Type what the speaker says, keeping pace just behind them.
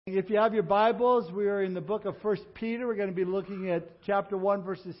If you have your Bibles, we are in the book of 1 Peter. We're going to be looking at chapter 1,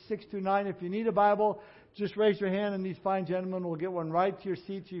 verses 6 to 9. If you need a Bible, just raise your hand and these fine gentlemen will get one right to your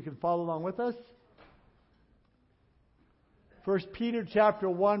seat so you can follow along with us. 1 Peter chapter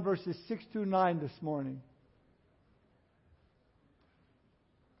 1, verses 6 to 9 this morning.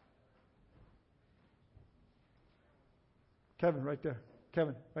 Kevin, right there.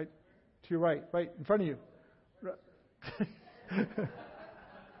 Kevin, right to your right in front of you.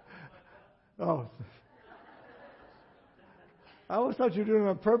 Oh. I always thought you were doing it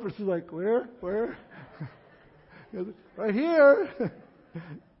on purpose. It's like, where? Right here.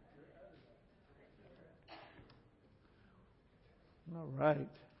 All right.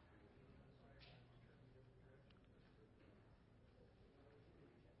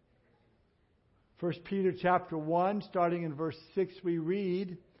 First Peter chapter 1, starting in verse 6, we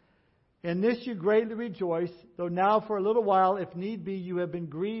read, "In this you greatly rejoice, though now for a little while, if need be, you have been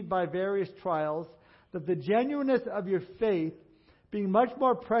grieved by various trials, that the genuineness of your faith, being much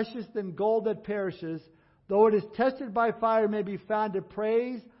more precious than gold that perishes, though it is tested by fire, may be found to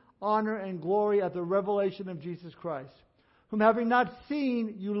praise, honor, and glory at the revelation of Jesus Christ, whom having not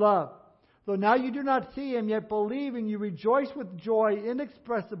seen, you love. Though now you do not see Him, yet believing, you rejoice with joy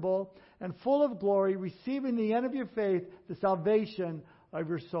inexpressible and full of glory, receiving the end of your faith, the salvation of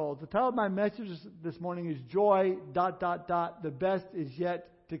your souls." The title of my message this morning is Joy, ... the best is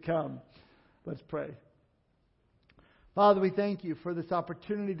yet to come. Let's pray. Father, we thank you for this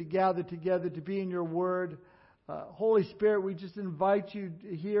opportunity to gather together, to be in your word. Holy Spirit, we just invite you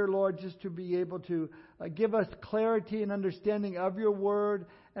here, Lord, just to be able to give us clarity and understanding of your word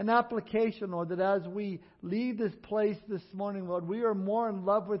and application, Lord, that as we leave this place this morning, Lord, we are more in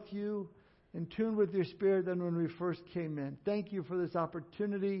love with you, in tune with your Spirit than when we first came in. Thank you for this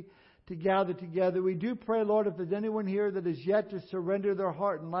opportunity to gather together. We do pray, Lord, if there's anyone here that is yet to surrender their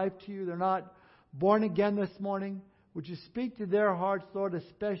heart and life to you, they're not born again this morning, would you speak to their hearts, Lord,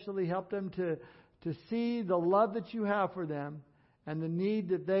 especially help them to see the love that you have for them and the need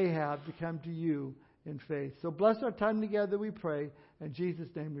that they have to come to you in faith. So bless our time together, we pray. In Jesus'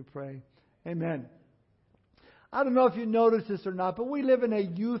 name we pray. Amen. I don't know if you notice this or not, but we live in a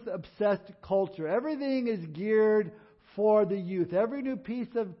youth-obsessed culture. Everything is geared for the youth. Every new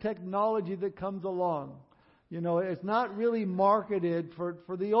piece of technology that comes along, it's not really marketed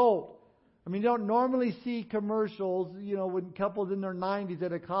for the old. I mean, you don't normally see commercials, when couples in their 90s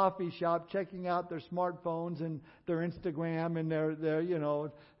at a coffee shop checking out their smartphones and their Instagram and their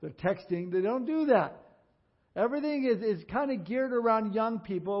texting. They don't do that. Everything is kind of geared around young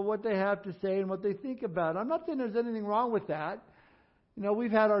people, what they have to say and what they think about. I'm not saying there's anything wrong with that. We've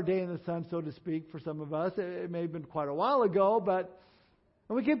had our day in the sun, so to speak, for some of us. It may have been quite a while ago, and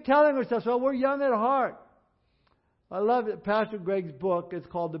we keep telling ourselves, well, we're young at heart. I love it. Pastor Greg's book, it's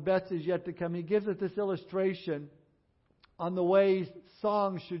called The Best Is Yet to Come. He gives us this illustration on the ways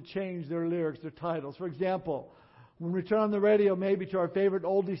songs should change their lyrics, their titles. For example, when we turn on the radio, maybe to our favorite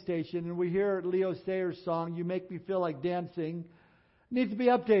oldie station, and we hear Leo Sayers' song, "You Make Me Feel Like Dancing," it needs to be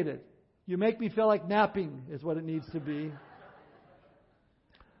updated. "You Make Me Feel Like Napping" is what it needs to be.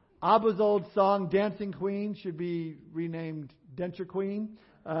 ABBA's old song, "Dancing Queen," should be renamed "Denture Queen."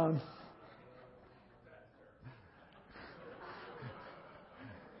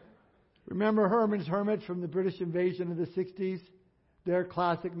 Remember Herman's Hermits from the British invasion of the 60s? Their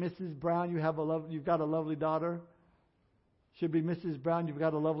classic, "Mrs. Brown, you've got a lovely daughter." Should be "Mrs. Brown, you've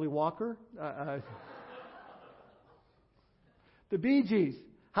got a lovely walker." The Bee Gees,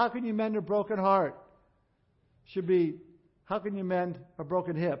 "How Can You Mend a Broken Heart?" Should be, "How Can You Mend a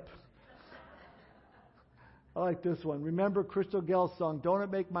Broken Hip?" I like this one. Remember Crystal Gayle's song, "Don't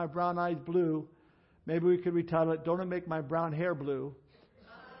It Make My Brown Eyes Blue?" Maybe we could retitle it, "Don't It Make My Brown Hair Blue?"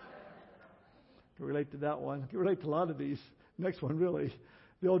 Can relate to that one. Can relate to a lot of these. Next one, really.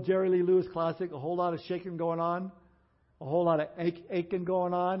 The old Jerry Lee Lewis classic, "A Whole Lot of Shaking Going On." A whole lot of aching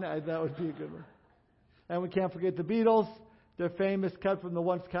going on. That would be a good one. And we can't forget the Beatles. Their famous cut from the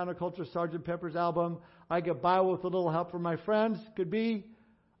once counterculture Sgt. Pepper's album, "I Get By With a Little Help from My Friends." Could be,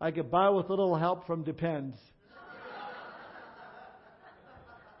 "I Get By With a Little Help from Depends."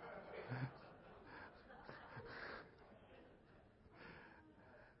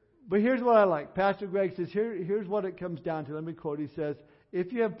 But here's what I like. Pastor Greg says, here's what it comes down to. Let me quote. He says,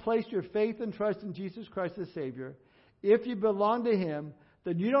 "If you have placed your faith and trust in Jesus Christ as Savior, if you belong to Him,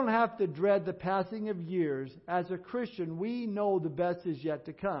 then you don't have to dread the passing of years. As a Christian, we know the best is yet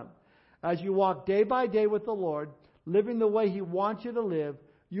to come. As you walk day by day with the Lord, living the way He wants you to live,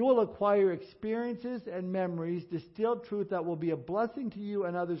 you will acquire experiences and memories, distilled truth that will be a blessing to you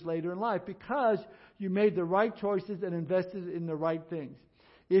and others later in life because you made the right choices and invested in the right things.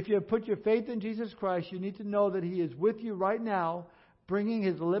 If you have put your faith in Jesus Christ, you need to know that He is with you right now, bringing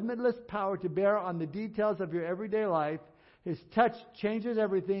His limitless power to bear on the details of your everyday life. His touch changes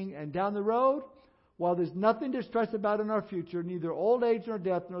everything, and down the road, while there's nothing to stress about in our future, neither old age nor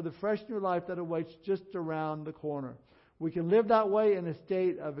death, nor the fresh new life that awaits just around the corner. We can live that way in a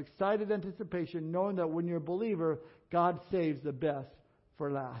state of excited anticipation, knowing that when you're a believer, God saves the best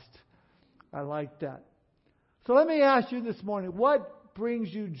for last. I like that. So let me ask you this morning, what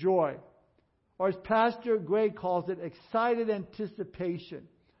brings you joy? Or as Pastor Greg calls it, excited anticipation.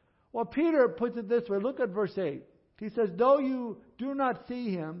 Well, Peter puts it this way. Look at verse 8. He says, though you do not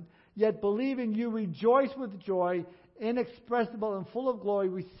see Him, yet believing you rejoice with joy, inexpressible and full of glory,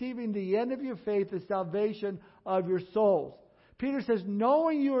 receiving the end of your faith, the salvation of your souls. Peter says,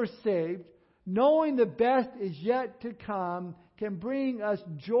 knowing you are saved, knowing the best is yet to come, can bring us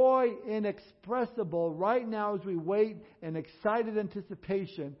joy inexpressible right now as we wait in excited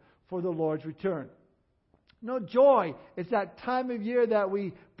anticipation for the Lord's return. No, joy. It's that time of year that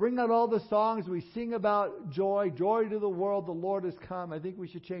we bring out all the songs. We sing about joy. Joy to the world, the Lord has come. I think we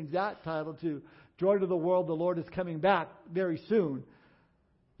should change that title to Joy to the World, the Lord is coming back very soon.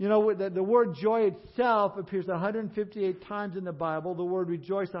 You know, the word joy itself appears 158 times in the Bible. The word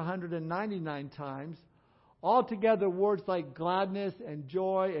rejoice 199 times. Altogether, words like gladness and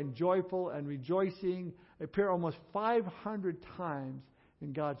joy and joyful and rejoicing appear almost 500 times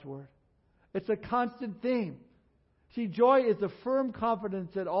in God's Word. It's a constant theme. See, joy is the firm confidence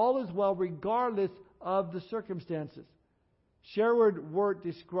that all is well regardless of the circumstances. Sherwood Wirt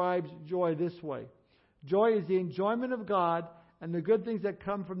describes joy this way. Joy is the enjoyment of God and the good things that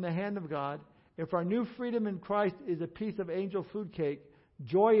come from the hand of God. If our new freedom in Christ is a piece of angel food cake,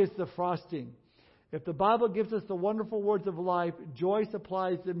 joy is the frosting. If the Bible gives us the wonderful words of life, joy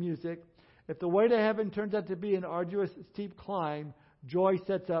supplies the music. If the way to heaven turns out to be an arduous, steep climb, joy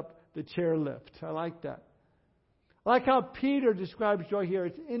sets up the chairlift. I like that. I like how Peter describes joy here.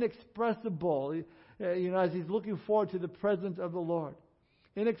 It's inexpressible, as he's looking forward to the presence of the Lord.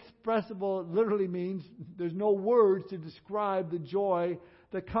 Inexpressible literally means there's no words to describe the joy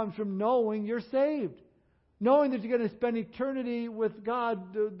that comes from knowing you're saved. Knowing that you're going to spend eternity with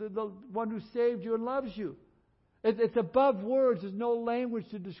God, the one who saved you and loves you. It's above words. There's no language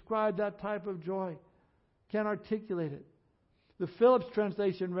to describe that type of joy. Can't articulate it. The Phillips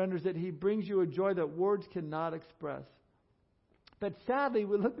translation renders it, He brings you a joy that words cannot express. But sadly,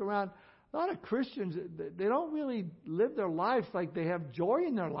 we look around, a lot of Christians, they don't really live their lives like they have joy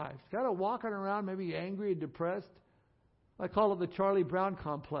in their lives. Kind of walking around maybe angry and depressed. I call it the Charlie Brown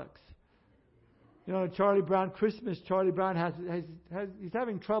complex. You know, Charlie Brown Christmas, Charlie Brown he's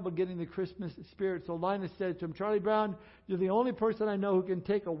having trouble getting the Christmas spirit. So Linus says to him, Charlie Brown, you're the only person I know who can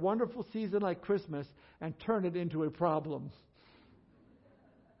take a wonderful season like Christmas and turn it into a problem.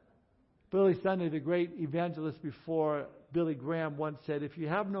 Billy Sunday, the great evangelist before Billy Graham, once said, if you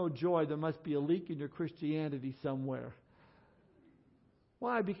have no joy, there must be a leak in your Christianity somewhere.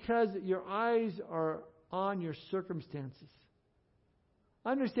 Why? Because your eyes are on your circumstances.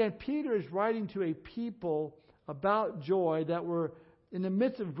 Understand, Peter is writing to a people about joy that were in the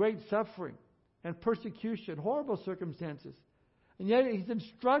midst of great suffering and persecution, horrible circumstances. And yet he's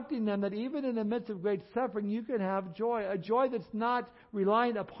instructing them that even in the midst of great suffering, you can have joy. A joy that's not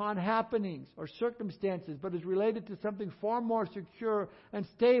reliant upon happenings or circumstances, but is related to something far more secure and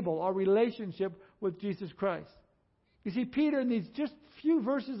stable, our relationship with Jesus Christ. You see, Peter, in these just few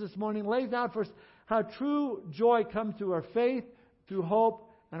verses this morning, lays out for us how true joy comes through our faith, through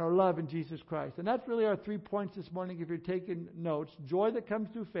hope, and our love in Jesus Christ. And that's really our 3 points this morning if you're taking notes. Joy that comes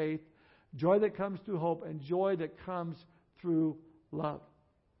through faith, joy that comes through hope, and joy that comes through love.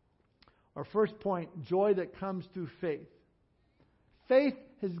 Our first point, joy that comes through faith. Faith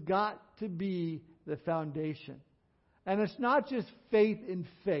has got to be the foundation. And it's not just faith in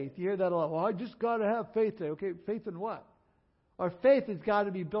faith. You hear that a lot. Well, I just got to have faith today. Okay, faith in what? Our faith has got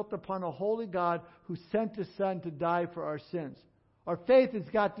to be built upon a holy God who sent His Son to die for our sins. Our faith has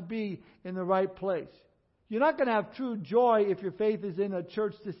got to be in the right place. You're not going to have true joy if your faith is in a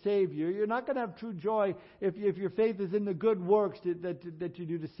church to save you. You're not going to have true joy if your faith is in the good works that you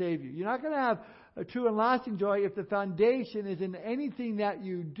do to save you. You're not going to have a true and lasting joy if the foundation is in anything that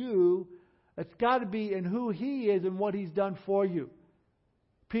you do. It's got to be in who He is and what He's done for you.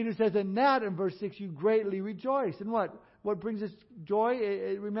 Peter says in that, in verse 6, you greatly rejoice. And what brings us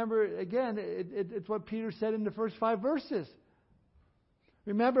joy? Remember, again, it's what Peter said in the first 5 verses.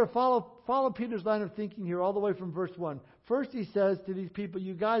 Remember, follow Peter's line of thinking here all the way from verse 1. First he says to these people,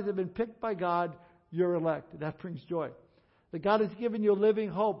 you guys have been picked by God, you're elect. That brings joy. That God has given you a living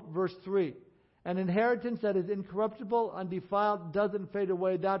hope, verse 3. An inheritance that is incorruptible, undefiled, doesn't fade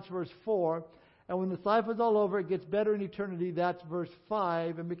away. That's verse 4. And when this life is all over, it gets better in eternity. That's verse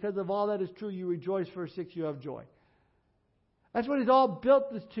 5. And because of all that is true, you rejoice. Verse 6, you have joy. That's what he's all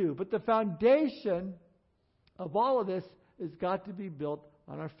built this to. But the foundation of all of this has got to be built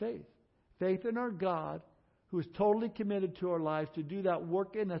on our faith. Faith in our God, who is totally committed to our lives to do that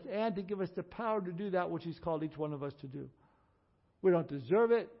work in us and to give us the power to do that which He's called each one of us to do. We don't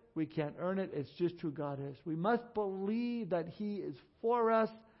deserve it. We can't earn it. It's just who God is. We must believe that He is for us.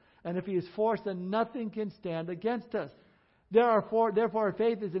 And if He is for us, then nothing can stand against us. Therefore, our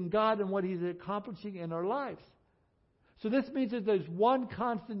faith is in God and what He's accomplishing in our lives. So this means that there's one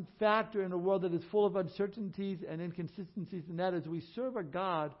constant factor in a world that is full of uncertainties and inconsistencies, and that is we serve a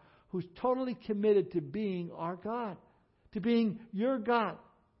God who's totally committed to being our God, to being your God,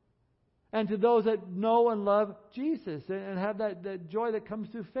 and to those that know and love Jesus and have that joy that comes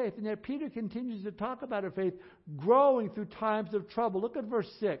through faith. And yet Peter continues to talk about our faith growing through times of trouble. Look at verse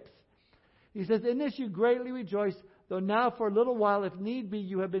 6. He says, "In this you greatly rejoice, though now for a little while, if need be,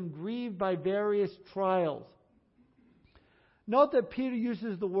 you have been grieved by various trials." Note that Peter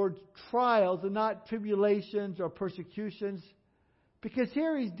uses the word trials and not tribulations or persecutions, because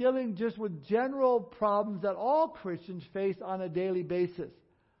here he's dealing just with general problems that all Christians face on a daily basis.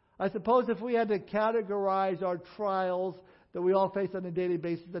 I suppose if we had to categorize our trials that we all face on a daily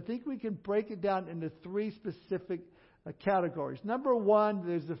basis, I think we can break it down into three specific categories. Number one,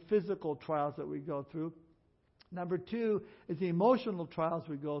 there's the physical trials that we go through. Number two is the emotional trials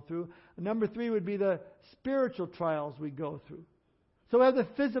we go through. And number three would be the spiritual trials we go through. So we have the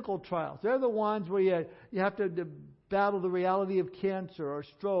physical trials. They're the ones where you have to battle the reality of cancer or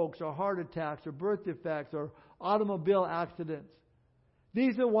strokes or heart attacks or birth defects or automobile accidents.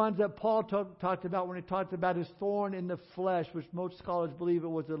 These are ones that Paul talked about when he talked about his thorn in the flesh, which most scholars believe it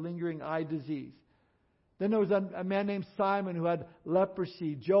was a lingering eye disease. Then there was a man named Simon who had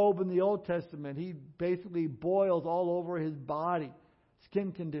leprosy. Job in the Old Testament, he basically boils all over his body,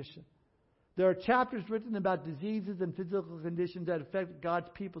 skin condition. There are chapters written about diseases and physical conditions that affect God's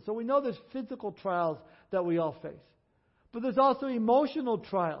people. So we know there's physical trials that we all face. But there's also emotional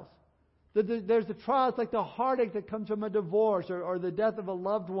trials. There's the trials like the heartache that comes from a divorce or the death of a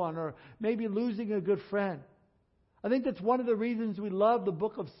loved one or maybe losing a good friend. I think that's one of the reasons we love the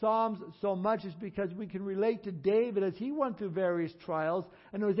book of Psalms so much, is because we can relate to David as he went through various trials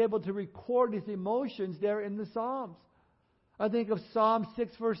and was able to record his emotions there in the Psalms. I think of Psalm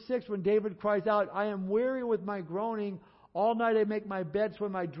 6 verse 6 when David cries out, "I am weary with my groaning. All night I make my bed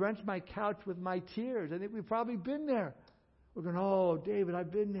swim. I drench my couch with my tears." I think we've probably been there. We're going, "Oh, David,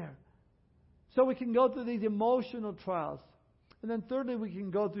 I've been there." So we can go through these emotional trials. And then thirdly, we can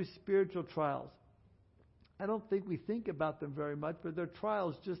go through spiritual trials. I don't think we think about them very much, but they're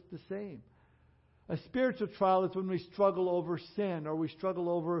trials just the same. A spiritual trial is when we struggle over sin or we struggle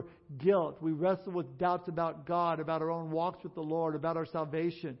over guilt. We wrestle with doubts about God, about our own walks with the Lord, about our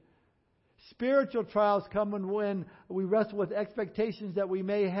salvation. Spiritual trials come when we wrestle with expectations that we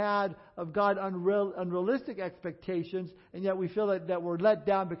may have of God, unrealistic expectations, and yet we feel that we're let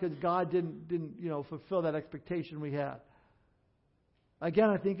down because God didn't fulfill that expectation we had.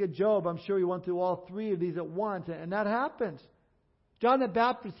 Again, I think of Job. I'm sure he went through all three of these at once, and that happens. John the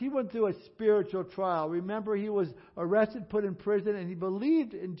Baptist, he went through a spiritual trial. Remember, he was arrested, put in prison, and he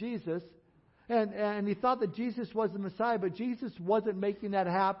believed in Jesus. And he thought that Jesus was the Messiah, but Jesus wasn't making that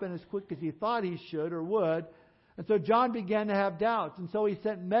happen as quick as he thought he should or would. And so John began to have doubts. And so he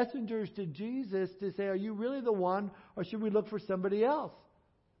sent messengers to Jesus to say, "Are you really the one, or should we look for somebody else?"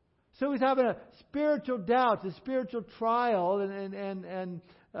 So he's having a spiritual doubt, a spiritual trial, and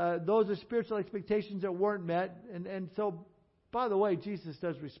those are spiritual expectations that weren't met. And so, by the way, Jesus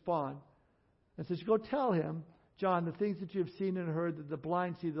does respond and says, "Go tell him, John, the things that you have seen and heard, that the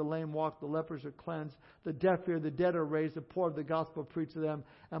blind see, the lame walk, the lepers are cleansed, the deaf hear, the dead are raised, the poor of the gospel preach to them,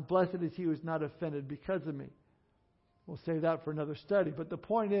 and blessed is he who is not offended because of me." We'll save that for another study. But the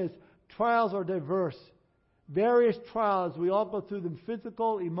point is, trials are diverse. Various trials, we all go through them: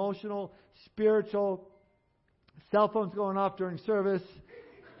 physical, emotional, spiritual. Cell phones going off during service.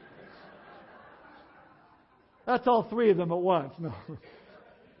 That's all three of them at once. No.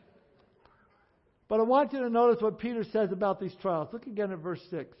 But I want you to notice what Peter says about these trials. Look again at verse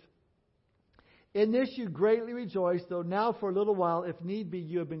 6. "In this you greatly rejoice, though now for a little while, if need be,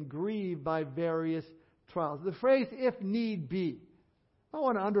 you have been grieved by various trials." The phrase, "if need be," I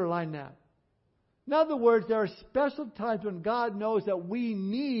want to underline that. In other words, there are special times when God knows that we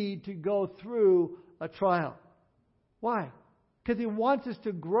need to go through a trial. Why? Because He wants us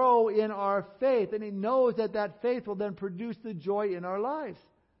to grow in our faith, and He knows that faith will then produce the joy in our lives.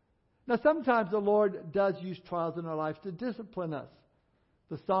 Now, sometimes the Lord does use trials in our lives to discipline us.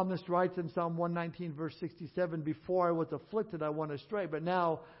 The psalmist writes in Psalm 119, verse 67, "Before I was afflicted, I went astray, but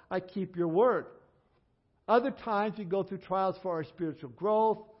now I keep your word." Other times we go through trials for our spiritual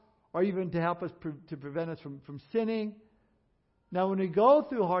growth, or even to help us to prevent us from sinning. Now, when we go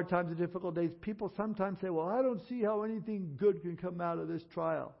through hard times and difficult days, people sometimes say, "Well, I don't see how anything good can come out of this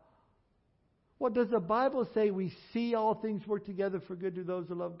trial." Well, does the Bible say we see all things work together for good to those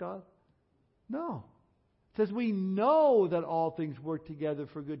who love God? No. It says we know that all things work together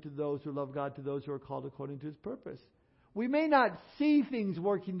for good to those who love God, to those who are called according to His purpose. We may not see things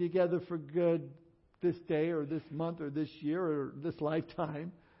working together for good this day or this month or this year or this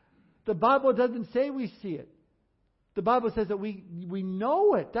lifetime. The Bible doesn't say we see it. The Bible says that we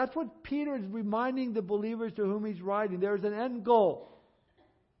know it. That's what Peter is reminding the believers to whom he's writing. There is an end goal.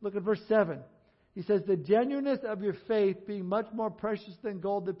 Look at verse 7. He says, "The genuineness of your faith, being much more precious than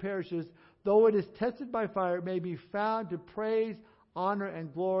gold that perishes, though it is tested by fire, may be found to praise, honor,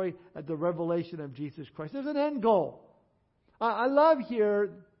 and glory at the revelation of Jesus Christ." There's an end goal. I love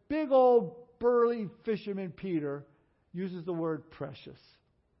here, big old burly fisherman Peter uses the word precious.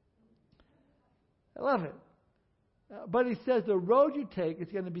 I love it. But he says the road you take is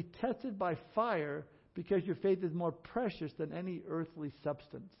going to be tested by fire because your faith is more precious than any earthly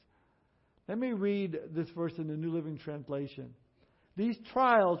substance. Let me read this verse in the New Living Translation. "These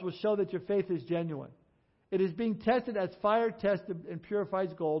trials will show that your faith is genuine. It is being tested as fire tests and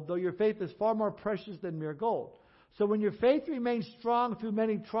purifies gold, though your faith is far more precious than mere gold. So when your faith remains strong through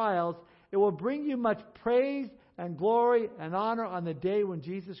many trials, it will bring you much praise and glory and honor on the day when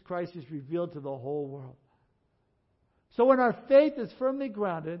Jesus Christ is revealed to the whole world." So when our faith is firmly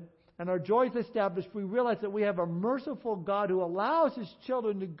grounded and our joy is established, we realize that we have a merciful God who allows His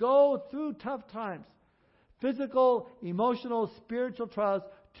children to go through tough times, physical, emotional, spiritual trials,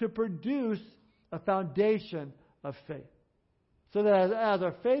 to produce a foundation of faith. So that as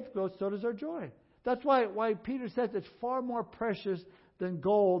our faith grows, so does our joy. That's why Peter says it's far more precious than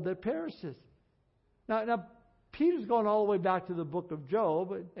gold that perishes. Now Peter's going all the way back to the book of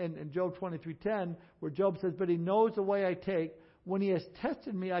Job, and Job 23:10, where Job says, "But He knows the way I take. When He has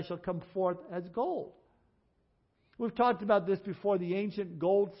tested me, I shall come forth as gold." We've talked about this before. The ancient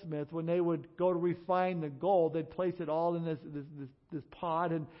goldsmith, when they would go to refine the gold, they'd place it all in this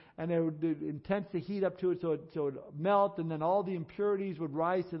pot, and they would intense the heat up to it so it would melt, and then all the impurities would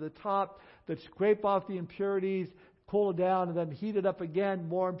rise to the top. They'd scrape off the impurities, cool it down, and then heat it up again.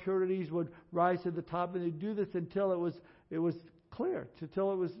 More impurities would rise to the top, and they'd do this until it was clear,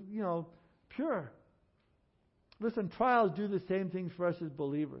 until it was pure. Listen, trials do the same thing for us as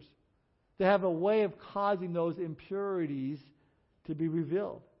believers. They have a way of causing those impurities to be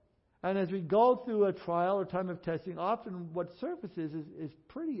revealed. And as we go through a trial or time of testing, often what surfaces is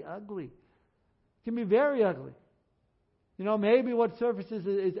pretty ugly. It can be very ugly. Maybe what surfaces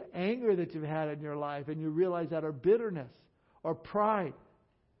is anger that you've had in your life, and you realize that, or bitterness, or pride.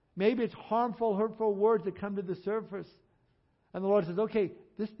 Maybe it's harmful, hurtful words that come to the surface. And the Lord says, "Okay,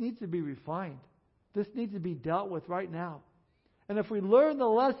 this needs to be refined. This needs to be dealt with right now." And if we learn the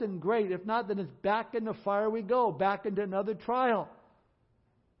lesson, great. If not, then it's back in the fire we go, back into another trial.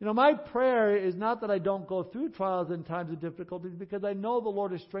 My prayer is not that I don't go through trials and times of difficulties, because I know the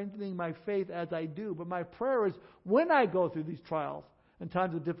Lord is strengthening my faith as I do. But my prayer is when I go through these trials and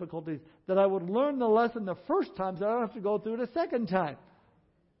times of difficulties, that I would learn the lesson the first time so I don't have to go through it a second time.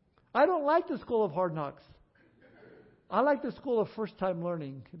 I don't like the school of hard knocks. I like the school of first-time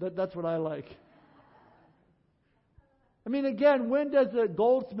learning. That's what I like. Again, when does the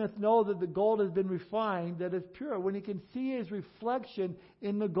goldsmith know that the gold has been refined, that it's pure? When he can see his reflection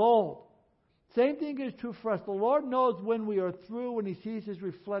in the gold. Same thing is true for us. The Lord knows when we are through, when He sees His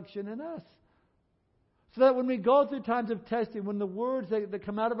reflection in us. So that when we go through times of testing, when the words that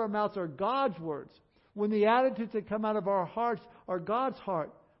come out of our mouths are God's words, when the attitudes that come out of our hearts are God's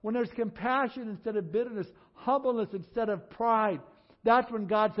heart, when there's compassion instead of bitterness, humbleness instead of pride, that's when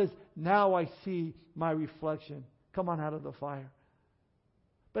God says, "Now I see my reflection. Come on out of the fire."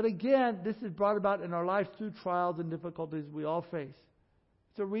 But again, this is brought about in our lives through trials and difficulties we all face.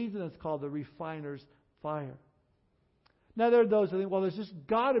 It's a reason it's called the refiner's fire. Now there are those who think, well, there's just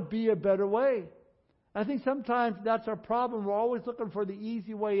got to be a better way. I think sometimes that's our problem. We're always looking for the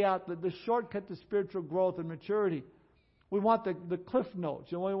easy way out, the shortcut to spiritual growth and maturity. We want the cliff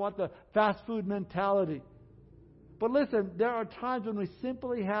notes. We want the fast food mentality. But listen, there are times when we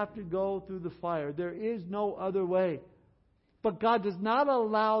simply have to go through the fire. There is no other way. But God does not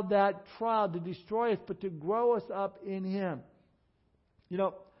allow that trial to destroy us, but to grow us up in Him.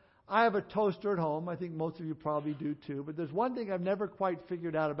 I have a toaster at home. I think most of you probably do too. But there's one thing I've never quite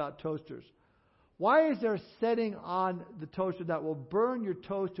figured out about toasters. Why is there a setting on the toaster that will burn your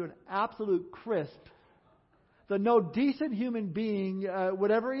toast to an absolute crisp that no decent human being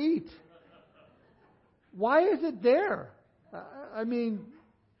would ever eat? Why is it there? I mean,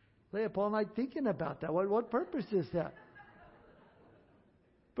 lay up all night thinking about that. What purpose is that?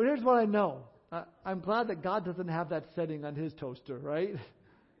 But here's what I know. I'm glad that God doesn't have that setting on His toaster, right?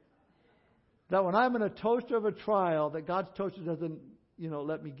 That when I'm in a toaster of a trial, that God's toaster doesn't,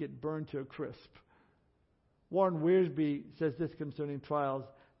 let me get burned to a crisp. Warren Wiersbe says this concerning trials.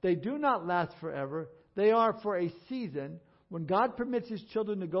 They do not last forever. They are for a season. When God permits His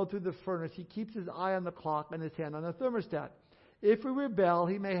children to go through the furnace, He keeps His eye on the clock and His hand on the thermostat. If we rebel,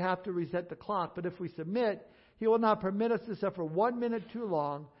 He may have to reset the clock. But if we submit, He will not permit us to suffer 1 minute too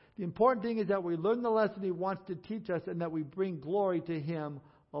long. The important thing is that we learn the lesson He wants to teach us and that we bring glory to Him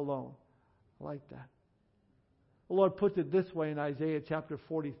alone. I like that. The Lord puts it this way in Isaiah chapter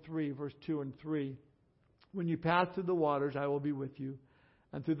 43, verse 2 and 3. When you pass through the waters, I will be with you,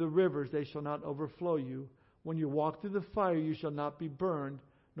 and through the rivers they shall not overflow you. When you walk through the fire, you shall not be burned,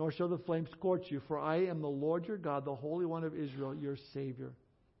 nor shall the flame scorch you. For I am the Lord your God, the Holy One of Israel, your Savior.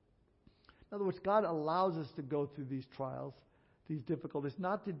 In other words, God allows us to go through these trials, these difficulties,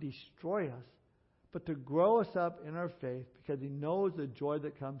 not to destroy us, but to grow us up in our faith, because He knows the joy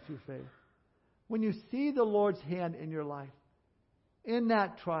that comes through faith. When you see the Lord's hand in your life, in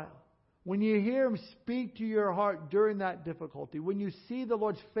that trial, when you hear Him speak to your heart during that difficulty, when you see the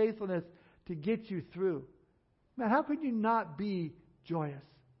Lord's faithfulness to get you through, man, how could you not be joyous?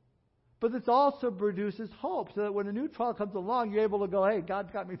 But this also produces hope, so that when a new trial comes along, you're able to go, hey,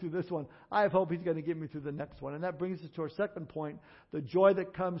 God's got me through this one. I have hope He's going to get me through the next one. And that brings us to our second point, the joy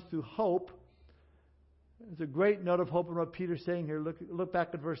that comes through hope. There's a great note of hope in what Peter's saying here. Look back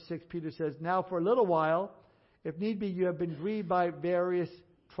at verse 6. Peter says, now for a little while, if need be, you have been grieved by various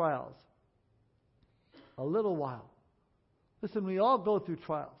trials. A little while. Listen, we all go through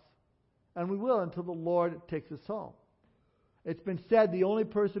trials. And we will until the Lord takes us home. It's been said the only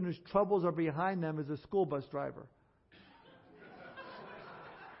person whose troubles are behind them is a school bus driver.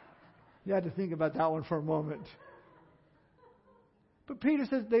 You had to think about that one for a moment. But Peter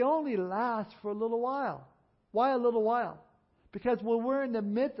says they only last for a little while. Why a little while? Because when we're in the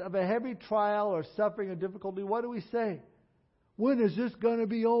midst of a heavy trial or suffering or difficulty, what do we say? When is this going to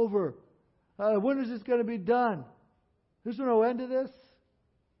be over? When is this going to be done? Is there no end to this?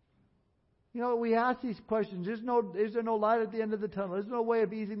 We ask these questions. Is there no light at the end of the tunnel? Is there no way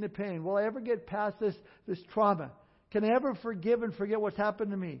of easing the pain? Will I ever get past this trauma? Can I ever forgive and forget what's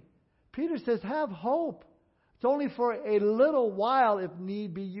happened to me? Peter says, have hope. It's only for a little while, if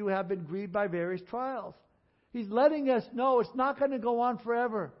need be, you have been grieved by various trials. He's letting us know it's not going to go on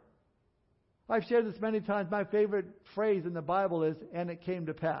forever. I've shared this many times. My favorite phrase in the Bible is, and it came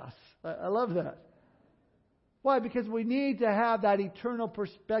to pass. I love that. Why? Because we need to have that eternal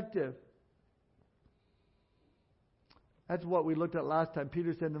perspective. That's what we looked at last time.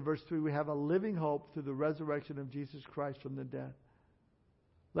 Peter said in verse 3, we have a living hope through the resurrection of Jesus Christ from the dead.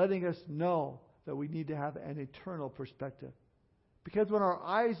 Letting us know that we need to have an eternal perspective. Because when our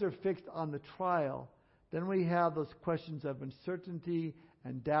eyes are fixed on the trial, then we have those questions of uncertainty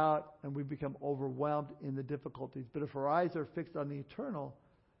and doubt, and we become overwhelmed in the difficulties. But if our eyes are fixed on the eternal,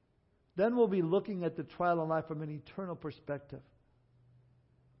 then we'll be looking at the trial in life from an eternal perspective.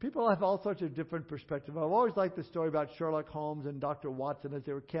 People have all sorts of different perspectives. I've always liked the story about Sherlock Holmes and Dr. Watson as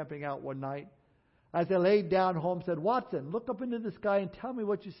they were camping out one night. As they laid down, Holmes said, Watson, look up into the sky and tell me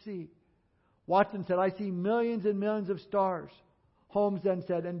what you see. Watson said, I see millions and millions of stars. Holmes then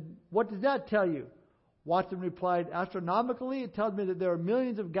said, and what does that tell you? Watson replied, astronomically, it tells me that there are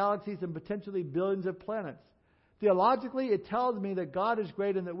millions of galaxies and potentially billions of planets. Theologically, it tells me that God is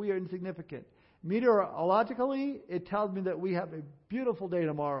great and that we are insignificant. Meteorologically, it tells me that we have a beautiful day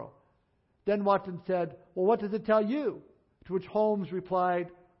tomorrow. Then Watson said, well, what does it tell you? To which Holmes replied,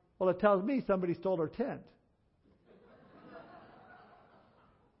 well, it tells me somebody stole our tent.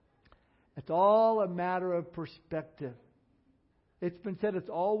 It's all a matter of perspective. It's been said it's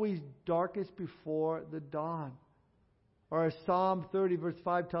always darkest before the dawn. Or as Psalm 30 verse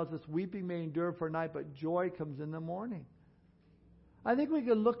 5 tells us, weeping may endure for a night, but joy comes in the morning. I think we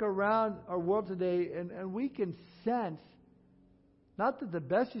can look around our world today and we can sense, not that the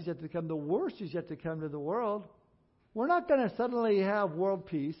best is yet to come, the worst is yet to come to the world. We're not going to suddenly have world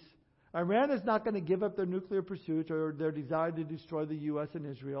peace. Iran is not going to give up their nuclear pursuits or their desire to destroy the U.S. and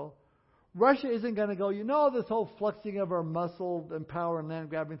Israel. Russia isn't going to go, this whole fluxing of our muscle and power and land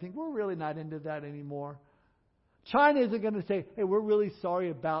grabbing thing, we're really not into that anymore. China isn't going to say, hey, we're really sorry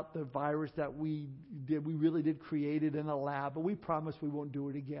about the virus that we did. We really did create it in a lab, but we promise we won't do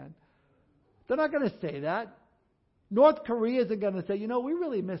it again. They're not going to say that. North Korea isn't going to say, we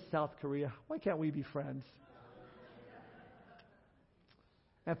really miss South Korea. Why can't we be friends?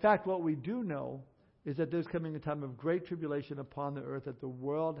 In fact, what we do know is that there's coming a time of great tribulation upon the earth that the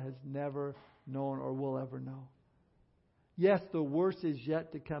world has never known or will ever know. Yes, the worst is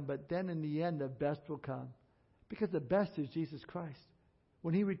yet to come, but then in the end, the best will come. Because the best is Jesus Christ.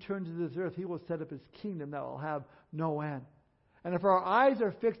 When He returns to this earth, He will set up His kingdom that will have no end. And if our eyes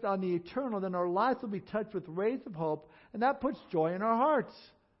are fixed on the eternal, then our lives will be touched with rays of hope, and that puts joy in our hearts.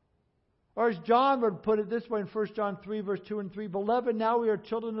 Or as John would put it this way in 1 John 3, verse 2 and 3, Beloved, now we are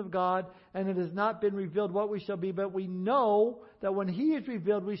children of God, and it has not been revealed what we shall be, but we know that when He is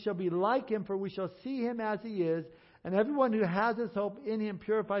revealed, we shall be like Him, for we shall see Him as He is. And everyone who has this hope in Him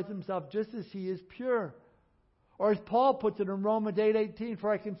purifies himself just as He is pure. Or as Paul puts it in Romans 8:18,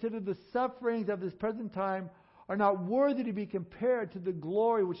 For I consider the sufferings of this present time are not worthy to be compared to the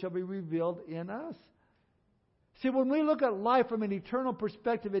glory which shall be revealed in us. See, when we look at life from an eternal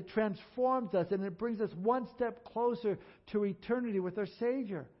perspective, it transforms us and it brings us one step closer to eternity with our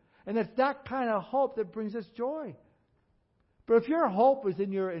Savior. And it's that kind of hope that brings us joy. But if your hope is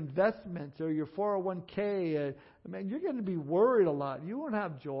in your investments or your 401k, you're going to be worried a lot. You won't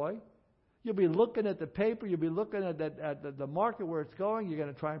have joy. You'll be looking at the paper. You'll be looking at the market where it's going. You're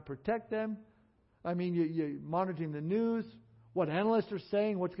going to try and protect them. You're monitoring the news, what analysts are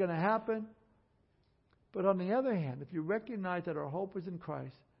saying, what's going to happen. But on the other hand, if you recognize that our hope is in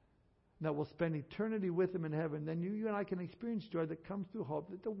Christ, and that we'll spend eternity with Him in heaven, then you and I can experience joy that comes through hope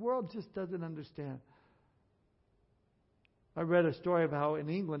that the world just doesn't understand. I read a story of how in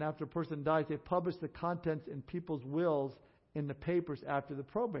England, after a person dies, they publish the contents in people's wills in the papers after the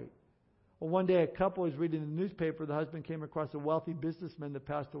probate. Well, one day a couple was reading the newspaper. The husband came across a wealthy businessman that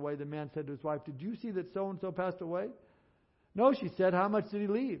passed away. The man said to his wife, Did you see that so-and-so passed away? No, she said. How much did he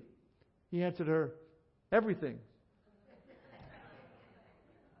leave? He answered her, everything.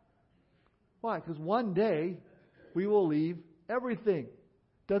 Why? Because one day we will leave everything.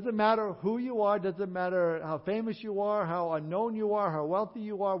 Doesn't matter who you are. Doesn't matter how famous you are, how unknown you are, how wealthy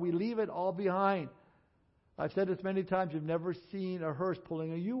you are. We leave it all behind. I've said this many times. You've never seen a hearse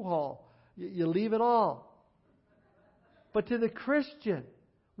pulling a U-Haul. You leave it all. But to the Christian,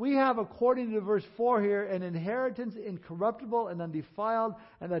 we have, according to verse 4 here, an inheritance incorruptible and undefiled,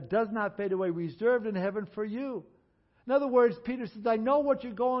 and that does not fade away, reserved in heaven for you. In other words, Peter says, I know what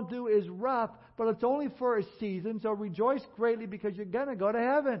you're going through is rough, but it's only for a season, so rejoice greatly because you're going to go to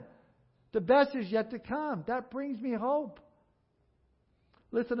heaven. The best is yet to come. That brings me hope.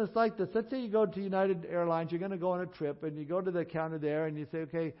 Listen, it's like this. Let's say you go to United Airlines, you're going to go on a trip, and you go to the counter there, and you say,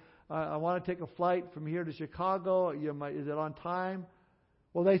 okay, I want to take a flight from here to Chicago. Is it on time?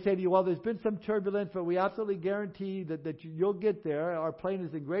 Well, they say to you, well, there's been some turbulence, but we absolutely guarantee that you'll get there. Our plane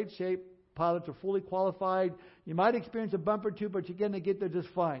is in great shape. Pilots are fully qualified. You might experience a bump or two, but you're going to get there just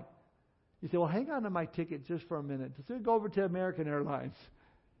fine. You say, well, hang on to my ticket just for a minute. Just go over to American Airlines.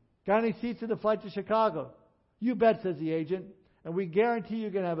 Got any seats in the flight to Chicago? You bet, says the agent. And we guarantee you're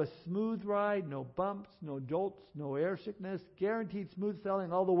going to have a smooth ride, no bumps, no jolts, no air sickness, guaranteed smooth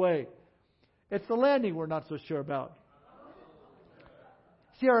sailing all the way. It's the landing we're not so sure about.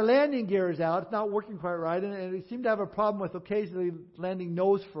 See, our landing gear is out. It's not working quite right, and we seem to have a problem with occasionally landing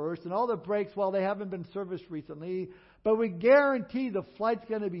nose first. And all the brakes, well, they haven't been serviced recently. But we guarantee the flight's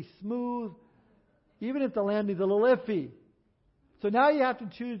going to be smooth, even if the landing's a little iffy. So now you have to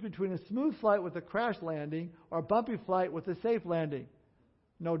choose between a smooth flight with a crash landing or a bumpy flight with a safe landing.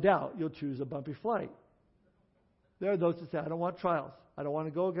 No doubt you'll choose a bumpy flight. There are those who say, I don't want trials. I don't want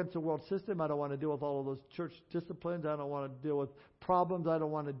to go against the world system. I don't want to deal with all of those church disciplines. I don't want to deal with problems. I don't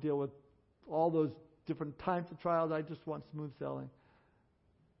want to deal with all those different types of trials. I just want smooth sailing.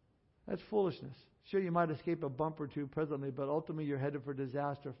 That's foolishness. Sure, you might escape a bump or two presently, but ultimately you're headed for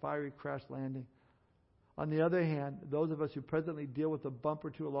disaster, fiery crash landing. On the other hand, those of us who presently deal with a bump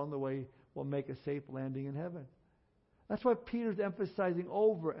or two along the way will make a safe landing in heaven. That's why Peter's emphasizing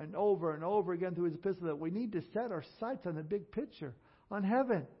over and over and over again through his epistle that we need to set our sights on the big picture, on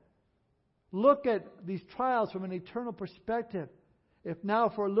heaven. Look at these trials from an eternal perspective. If now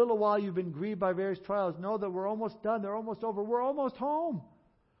for a little while you've been grieved by various trials, know that we're almost done. They're almost over. We're almost home.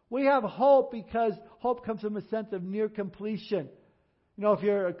 We have hope because hope comes from a sense of near completion. You know, if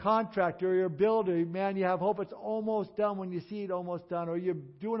you're a contractor or you're a builder, man, you have hope it's almost done when you see it almost done. Or you're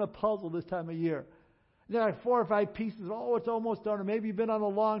doing a puzzle this time of year. There are 4 or 5 pieces. Oh, it's almost done. Or maybe you've been on a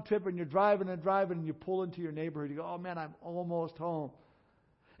long trip and you're driving and you pull into your neighborhood. You go, oh man, I'm almost home.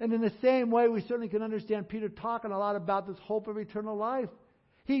 And in the same way, we certainly can understand Peter talking a lot about this hope of eternal life.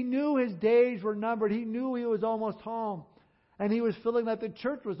 He knew his days were numbered. He knew he was almost home. And he was feeling like the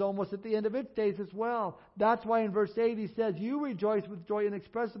church was almost at the end of its days as well. That's why in verse 8 he says, you rejoice with joy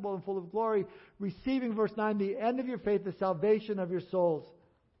inexpressible and full of glory, receiving, verse 9, the end of your faith, the salvation of your souls.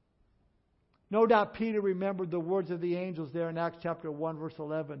 No doubt Peter remembered the words of the angels there in Acts chapter 1, verse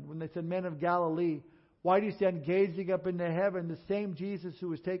 11, when they said, men of Galilee, why do you stand gazing up into heaven? The same Jesus who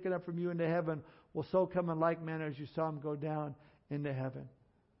was taken up from you into heaven will so come in like manner as you saw him go down into heaven.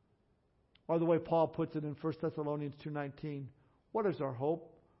 Or the way Paul puts it in 1 Thessalonians 2:19, what is our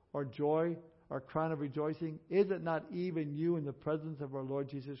hope, our joy, our crown of rejoicing? Is it not even you in the presence of our Lord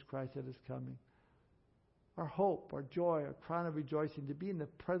Jesus Christ that is coming? Our hope, our joy, our crown of rejoicing, to be in the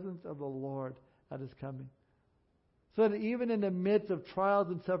presence of the Lord that is coming. So that even in the midst of trials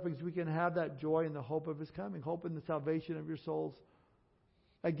and sufferings, we can have that joy in the hope of His coming, hope in the salvation of your souls.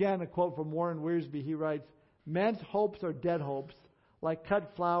 Again, a quote from Warren Wiersbe, he writes, men's hopes are dead hopes. Like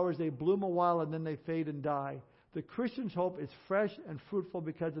cut flowers, they bloom a while and then they fade and die. The Christian's hope is fresh and fruitful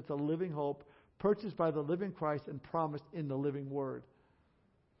because it's a living hope, purchased by the living Christ and promised in the living Word.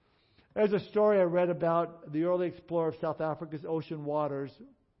 There's a story I read about the early explorer of South Africa's ocean waters.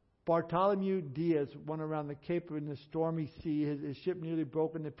 Bartholomew Dias went around the Cape in the stormy sea. His ship nearly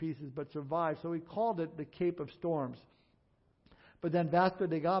broke into pieces but survived, so he called it the Cape of Storms. But then Vasco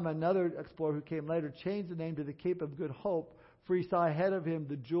da Gama, another explorer who came later, changed the name to the Cape of Good Hope, for he saw ahead of him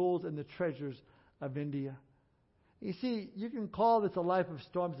the jewels and the treasures of India. You see, you can call this a life of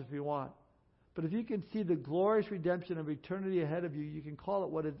storms if you want. But if you can see the glorious redemption of eternity ahead of you, you can call it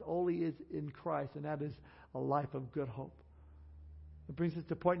what it only is in Christ, and that is a life of good hope. It brings us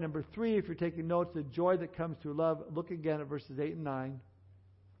to point number 3. If you're taking notes, the joy that comes through love. Look again at verses 8 and 9.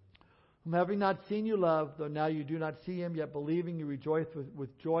 Whom having not seen you love, though now you do not see him, yet believing you rejoice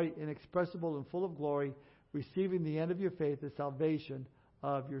with joy inexpressible and full of glory, receiving the end of your faith, the salvation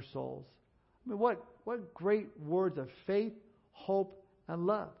of your souls. I mean, what great words of faith, hope, and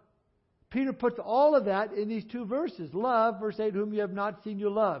love. Peter puts all of that in these 2 verses. Love, verse 8, whom you have not seen you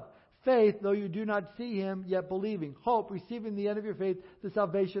love. Faith, though you do not see him, yet believing. Hope, receiving the end of your faith, the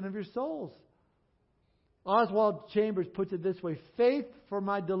salvation of your souls. Oswald Chambers puts it this way. Faith for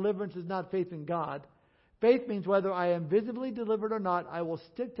my deliverance is not faith in God. Faith means whether I am visibly delivered or not, I will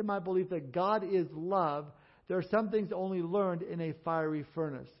stick to my belief that God is love. There are some things only learned in a fiery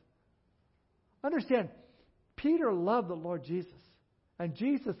furnace. Understand, Peter loved the Lord Jesus. And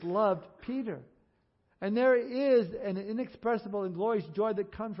Jesus loved Peter. And there is an inexpressible and glorious joy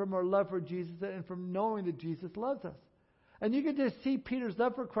that comes from our love for Jesus and from knowing that Jesus loves us. And you can just see Peter's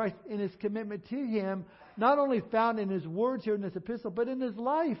love for Christ in his commitment to Him, not only found in his words here in this epistle, but in his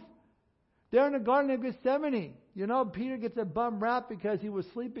life. There in the Garden of Gethsemane, Peter gets a bum rap because he was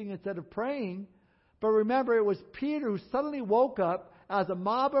sleeping instead of praying. But remember, it was Peter who suddenly woke up as a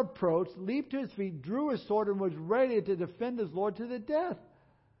mob approached, leaped to his feet, drew his sword, and was ready to defend his Lord to the death.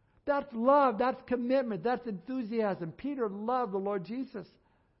 That's love, that's commitment, that's enthusiasm. Peter loved the Lord Jesus.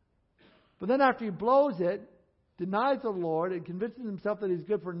 But then after he blows it, denies the Lord, and convinces himself that he's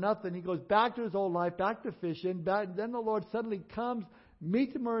good for nothing, he goes back to his old life, back to fishing. Then the Lord suddenly comes,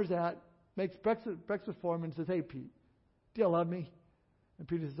 meets him where he's at, makes breakfast for him, and says, hey, Pete, do you love me? And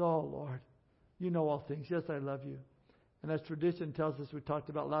Peter says, oh, Lord, you know all things. Yes, I love you. And as tradition tells us, we talked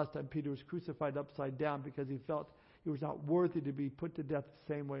about last time, Peter was crucified upside down because he felt he was not worthy to be put to death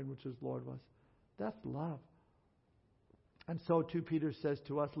the same way in which his Lord was. That's love. And so too Peter says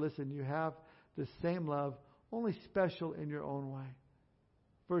to us, listen, you have the same love, only special in your own way.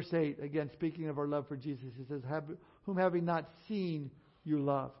 Verse 8, again, speaking of our love for Jesus, he says, whom having not seen, you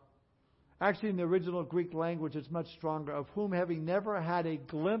love. Actually, in the original Greek language, it's much stronger. Of whom having never had a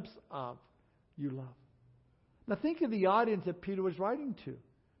glimpse of, you love. Now think of the audience that Peter was writing to.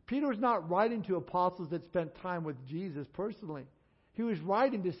 Peter was not writing to apostles that spent time with Jesus personally. He was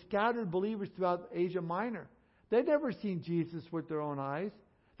writing to scattered believers throughout Asia Minor. They'd never seen Jesus with their own eyes.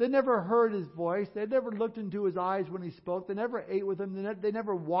 They never heard His voice. They never looked into His eyes when He spoke. They never ate with Him. They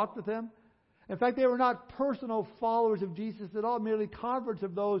never walked with Him. In fact, they were not personal followers of Jesus at all, merely converts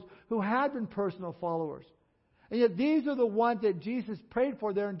of those who had been personal followers. And yet these are the ones that Jesus prayed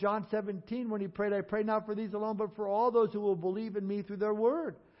for there in John 17 when He prayed, I pray not for these alone, but for all those who will believe in Me through their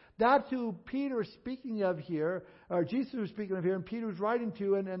word. That's who Peter is speaking of here, or Jesus was speaking of here, and Peter was writing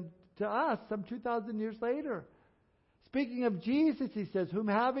to, and to us some 2,000 years later. Speaking of Jesus, he says, whom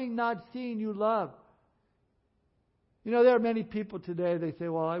having not seen you love. There are many people today, they say,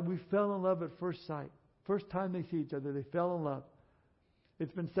 well, we fell in love at first sight. First time they see each other, they fell in love.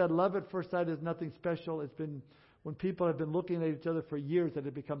 It's been said, love at first sight is nothing special. It's been When people have been looking at each other for years, that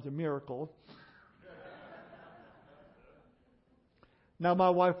it becomes a miracle. Now,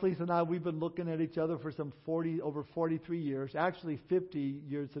 my wife Lisa and I, we've been looking at each other for over 43 years. Actually, 50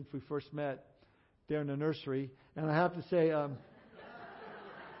 years since we first met there in the nursery. And I have to say,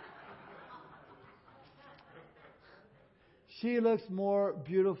 she looks more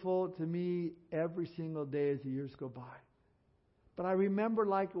beautiful to me every single day as the years go by. But I remember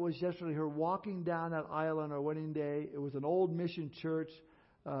like it was yesterday, her walking down that aisle on our wedding day. It was an old mission church.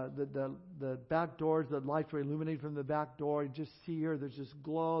 The back doors, the lights were illuminated from the back door. You just see her. There's just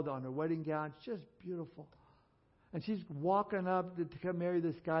glow on her wedding gown. It's just beautiful. And she's walking up to come marry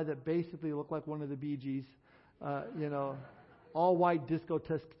this guy that basically looked like one of the Bee Gees. All white disco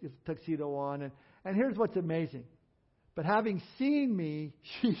tuxedo on. And here's what's amazing. But having seen me,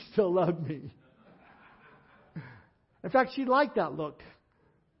 she still loved me. In fact, she liked that look.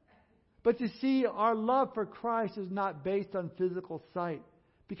 But you see, our love for Christ is not based on physical sight,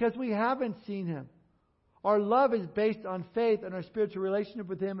 because we haven't seen Him. Our love is based on faith and our spiritual relationship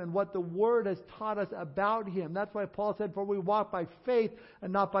with Him and what the Word has taught us about Him. That's why Paul said, for we walk by faith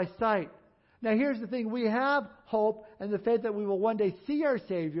and not by sight. Now here's the thing. We have hope and the faith that we will one day see our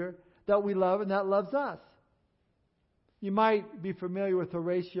Savior that we love and that loves us. You might be familiar with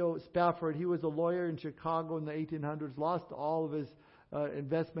Horatio Spafford. He was a lawyer in Chicago in the 1800s, lost all of his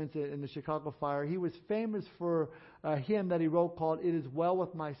investments in the Chicago fire. He was famous for a hymn that he wrote called "It Is Well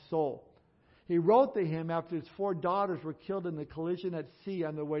With My Soul." He wrote the hymn after his 4 daughters were killed in the collision at sea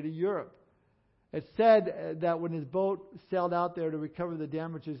on their way to Europe. It said that when his boat sailed out there to recover the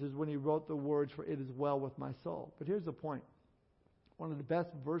damages is when he wrote the words for "It Is Well With My Soul." But here's the point. One of the best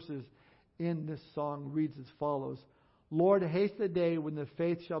verses in this song reads as follows. Lord, haste the day when the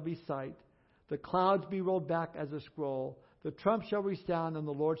faith shall be sight, the clouds be rolled back as a scroll, the trump shall resound and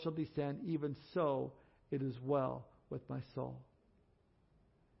the Lord shall descend, even so it is well with my soul.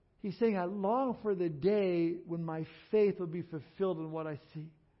 He's saying, I long for the day when my faith will be fulfilled in what I see.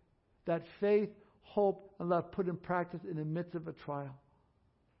 That faith, hope, and love put in practice in the midst of a trial.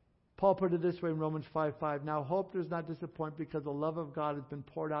 Paul put it this way in Romans 5:5. Now hope does not disappoint because the love of God has been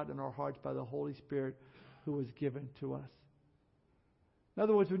poured out in our hearts by the Holy Spirit who was given to us. In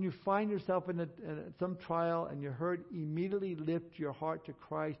other words, when you find yourself in some trial and you're hurt, immediately lift your heart to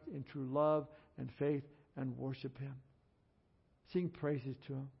Christ in true love and faith and worship Him. Sing praises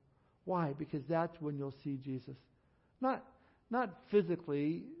to Him. Why? Because that's when you'll see Jesus. Not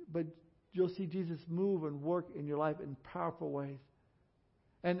physically, but you'll see Jesus move and work in your life in powerful ways.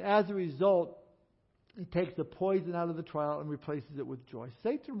 And as a result, He takes the poison out of the trial and replaces it with joy.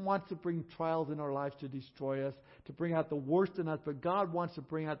 Satan wants to bring trials in our lives to destroy us, to bring out the worst in us, but God wants to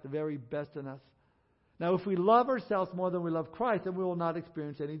bring out the very best in us. Now, if we love ourselves more than we love Christ, then we will not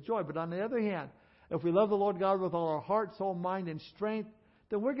experience any joy. But on the other hand, if we love the Lord God with all our heart, soul, mind, and strength,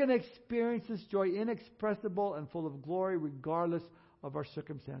 then we're going to experience this joy inexpressible and full of glory regardless of our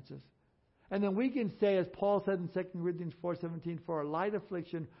circumstances. And then we can say, as Paul said in 2 Corinthians 4:17, for our light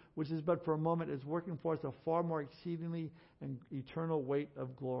affliction, which is but for a moment, is working for us a far more exceedingly and eternal weight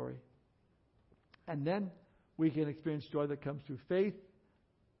of glory. And then we can experience joy that comes through faith,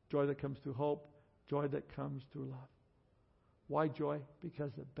 joy that comes through hope, joy that comes through love. Why joy?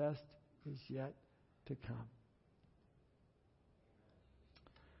 Because the best is yet to come.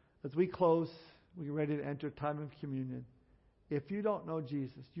 As we close, we get ready to enter time of communion. If you don't know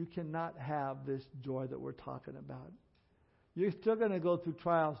Jesus, you cannot have this joy that we're talking about. You're still going to go through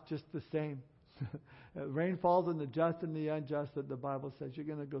trials just the same. Rain falls on the just and the unjust, that the Bible says. You're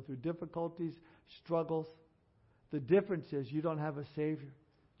going to go through difficulties, struggles. The difference is you don't have a Savior.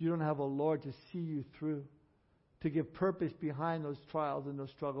 You don't have a Lord to see you through, to give purpose behind those trials and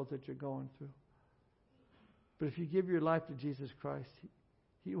those struggles that you're going through. But if you give your life to Jesus Christ,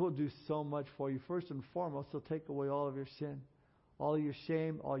 He will do so much for you. First and foremost, He'll take away all of your sin, all of your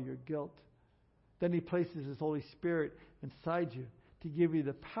shame, all your guilt. Then He places His Holy Spirit inside you to give you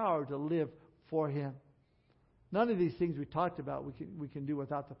the power to live for Him. None of these things we talked about we can do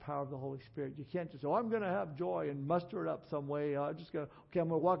without the power of the Holy Spirit. You can't just say, I'm going to have joy and muster it up some way. I'm going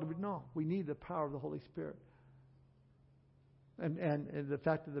to walk. No, we need the power of the Holy Spirit. And the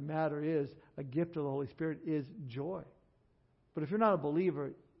fact of the matter is, a gift of the Holy Spirit is joy. But if you're not a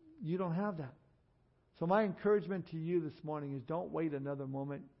believer, you don't have that. So my encouragement to you this morning is don't wait another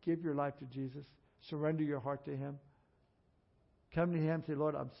moment. Give your life to Jesus. Surrender your heart to Him. Come to Him and say,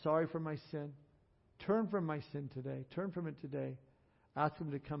 Lord, I'm sorry for my sin. Turn from my sin today. Turn from it today. Ask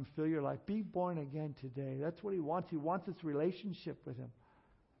Him to come fill your life. Be born again today. That's what He wants. He wants this relationship with Him.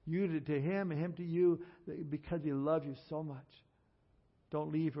 You to Him and Him to you, because He loves you so much.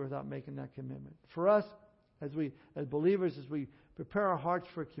 Don't leave here without making that commitment. For us, as believers, as we prepare our hearts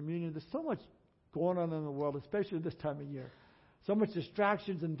for communion. There's so much going on in the world, especially this time of year. So much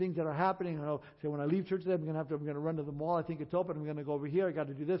distractions and things that are happening. I know, say, when I leave church today, I'm going to run to the mall. I think it's open. I'm going to go over here. I got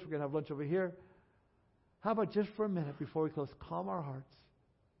to do this. We're going to have lunch over here. How about just for a minute before we close, calm our hearts,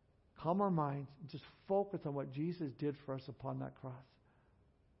 calm our minds, and just focus on what Jesus did for us upon that cross.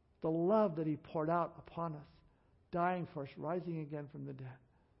 The love that He poured out upon us, dying for us, rising again from the dead.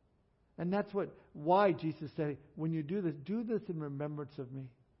 And that's why Jesus said, when you do this in remembrance of me.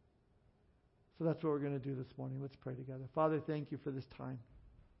 So that's what we're going to do this morning. Let's pray together. Father, thank you for this time.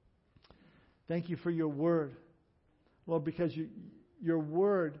 Thank you for your word. Lord, because your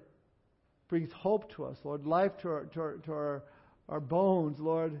word brings hope to us, Lord, life to our bones,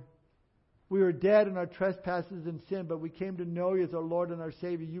 Lord. We were dead in our trespasses and sin, but we came to know you as our Lord and our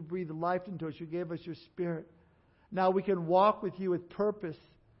Savior. You breathed life into us. You gave us your Spirit. Now we can walk with you with purpose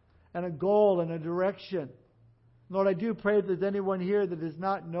and a goal and a direction. Lord, I do pray that there's anyone here that does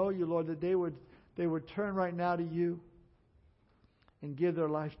not know you, Lord, that they would turn right now to you and give their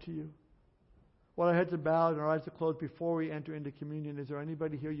life to you. While our heads are bowed and our eyes are closed before we enter into communion, is there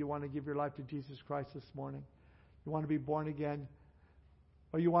anybody here you want to give your life to Jesus Christ this morning? You want to be born again?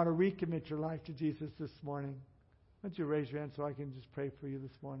 Or you want to recommit your life to Jesus this morning? Why don't you raise your hand so I can just pray for you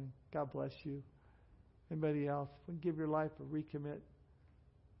this morning? God bless you. Anybody else? Give your life a recommit.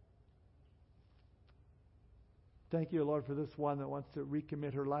 Thank you, Lord, for this one that wants to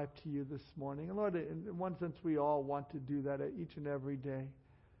recommit her life to you this morning. And Lord, in one sense, we all want to do that each and every day.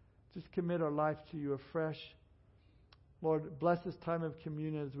 Just commit our life to you afresh. Lord, bless this time of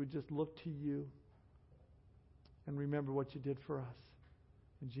communion as we just look to you and remember what you did for us.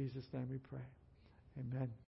 In Jesus' name we pray. Amen.